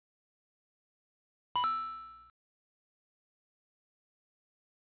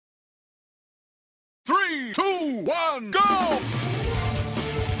3, 2, 1, go!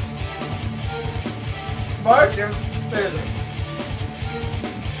 Marcus, there.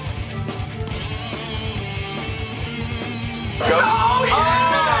 Go! Oh,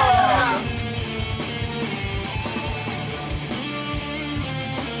 yeah!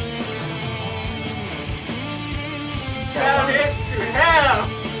 Down it to hell!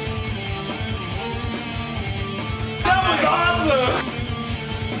 That was awesome!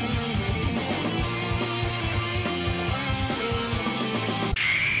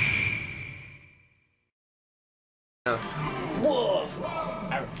 Wolf!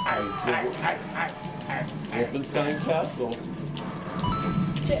 Wolfenstein Castle.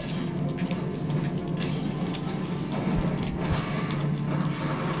 Shit.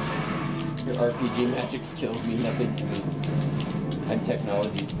 Your RPG magic skills mean nothing to me. I'm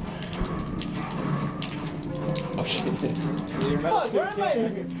technology. Oh shit.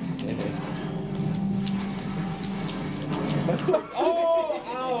 Oh,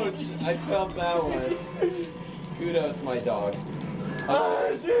 ouch! I felt that one. Kudos, my dog.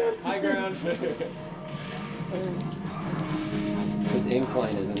 Oh shit! High ground. This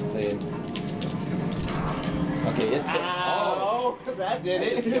incline is insane. Okay, it's Oh, that did I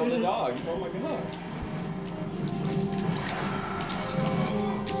it. just killed the dog. Oh my god.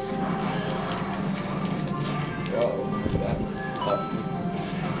 Oh, that puppy.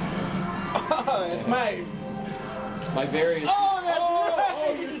 Oh, it's mine. My berries. Oh, that's right.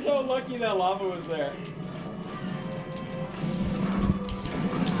 Oh, you're so lucky that lava was there.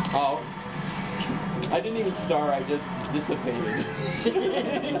 Oh. I didn't even star, I just dissipated.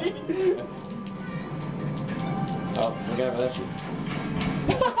 Oh, look out for that shit.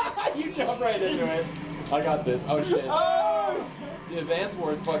 You jumped right into it. I got this. Oh shit. Oh, The Advance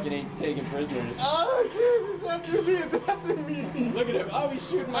Wars fucking ain't taking prisoners. oh shit, it's after me, it's after me. Look at him. Oh, he's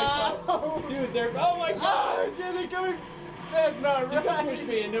shooting my Ow. phone. Dude, they're. Oh my god. Oh shit, they're coming. That's not Dude, don't right. push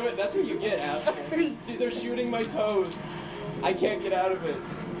me into it. That's what you get, asshole. Dude, they're shooting my toes. I can't get out of it.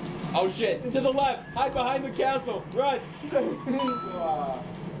 Oh shit. To the left. Hide behind the castle. Run. Wow.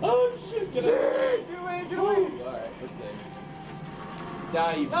 Oh shit. Get out. Shit, get away, get away. Alright, we're safe.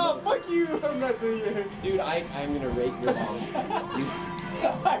 Die, you. No, fuck you. I'm not doing it. Dude, I'm gonna rape your mom. You,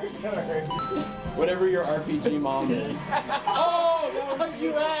 I'm gonna hurt you. whatever your RPG mom is. Oh, that was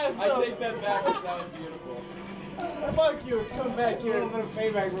You ass. I take that back. That was beautiful. Fuck you. Come back here. A little bit of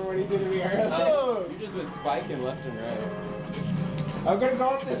payback for what he did to me earlier. Oh. You've just been spiking left and right. I'm gonna go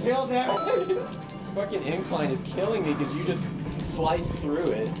up this hill, damn it. This fucking incline is killing me because you just sliced through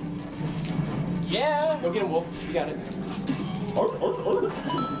it. Yeah. Go get him, Wolf. You got it.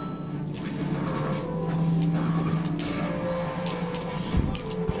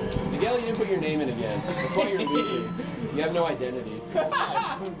 Miguel, you didn't put your name in again. That's why you're leaving. You have no identity.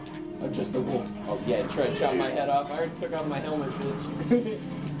 I'm just a wolf. Oh yeah, try to chop my head off. I already took off my helmet, bitch.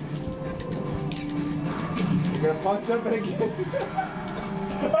 You're gonna punch up it again.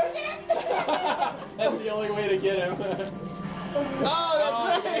 That's the only way to get him.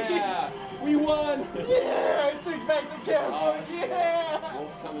 Oh, that's right. Yeah. We won. Yeah, I took back the castle. Oh, Yeah.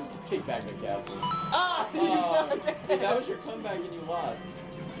 Wolf's coming to take back the castle. Ah, you suck. Hey, that was your comeback and you lost.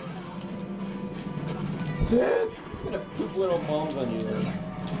 Shit. I'm just gonna poop little bombs on you then.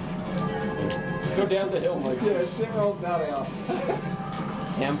 Go down the hill, Mike. Yeah, shit rolls downhill.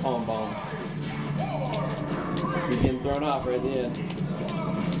 Tampon bomb. He's getting thrown off right at the end.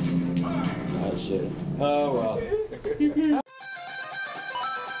 Oh shit. Oh well.